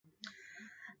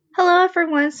Hello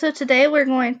everyone, so today we're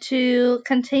going to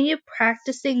continue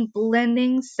practicing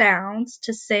blending sounds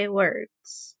to say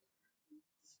words.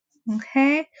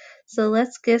 Okay, so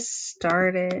let's get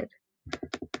started.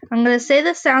 I'm going to say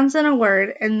the sounds in a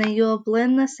word and then you'll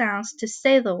blend the sounds to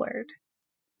say the word.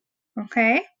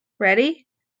 Okay, ready?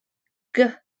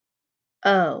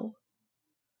 G-O.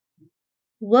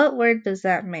 What word does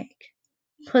that make?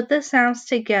 Put the sounds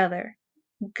together.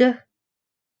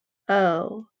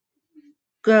 G-O.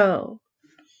 Go.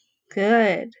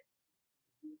 Good.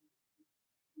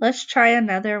 Let's try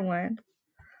another one.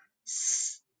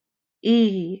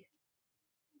 S-E.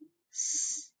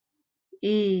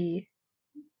 S-E.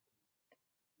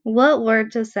 What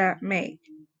word does that make?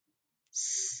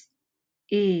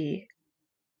 S-E.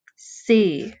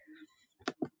 See.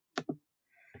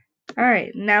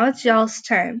 Alright, now it's y'all's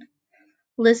turn.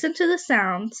 Listen to the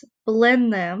sounds,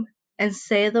 blend them, and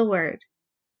say the word.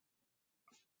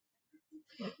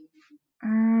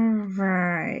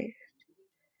 Alright.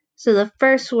 So the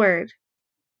first word.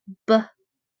 B-U-S.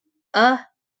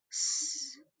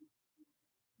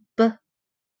 B-U-S.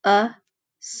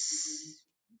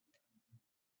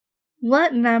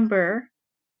 What number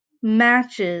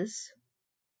matches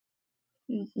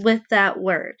with that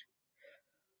word?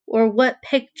 Or what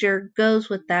picture goes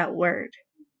with that word?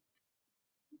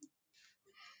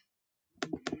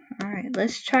 Alright,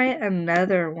 let's try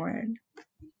another one.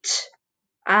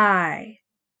 T-I.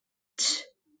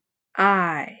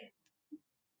 T-I.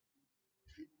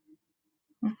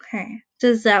 Okay.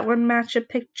 Does that one match a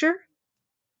picture?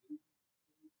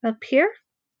 Up here?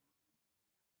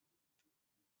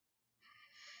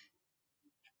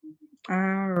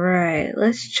 Alright,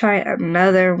 let's try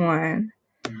another one.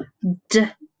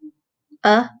 D-U-K.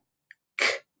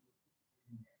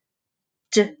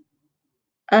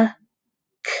 D-U-K.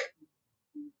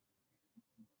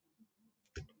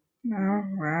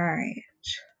 Alright.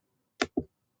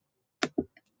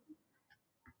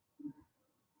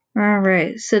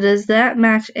 Alright, so does that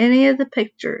match any of the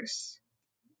pictures?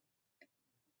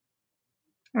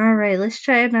 Alright, let's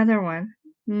try another one.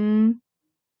 M-A-Z.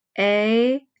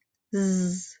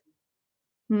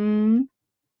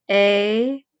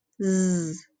 M-A-Z.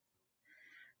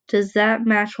 Does that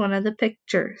match one of the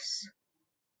pictures?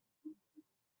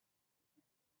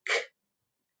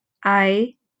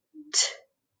 K-I-T.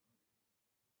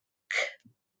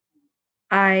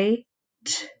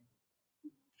 K-I-T.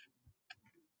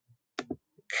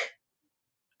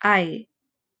 K-I-T.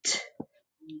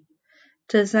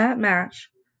 Does that match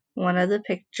one of the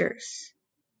pictures?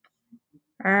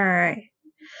 Alright.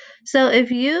 So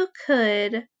if you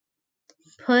could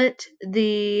put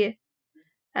the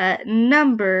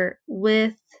number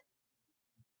with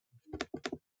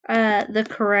the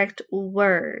correct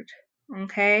word.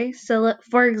 Okay, so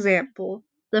for example,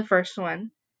 the first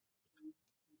one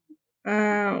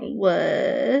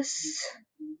was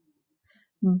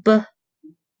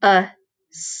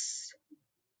B-U-S.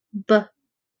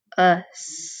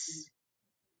 B-U-S.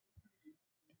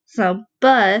 So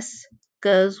bus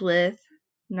goes with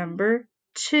number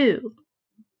 2.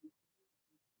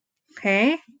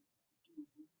 Okay?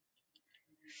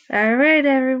 Alright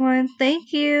everyone,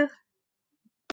 thank you.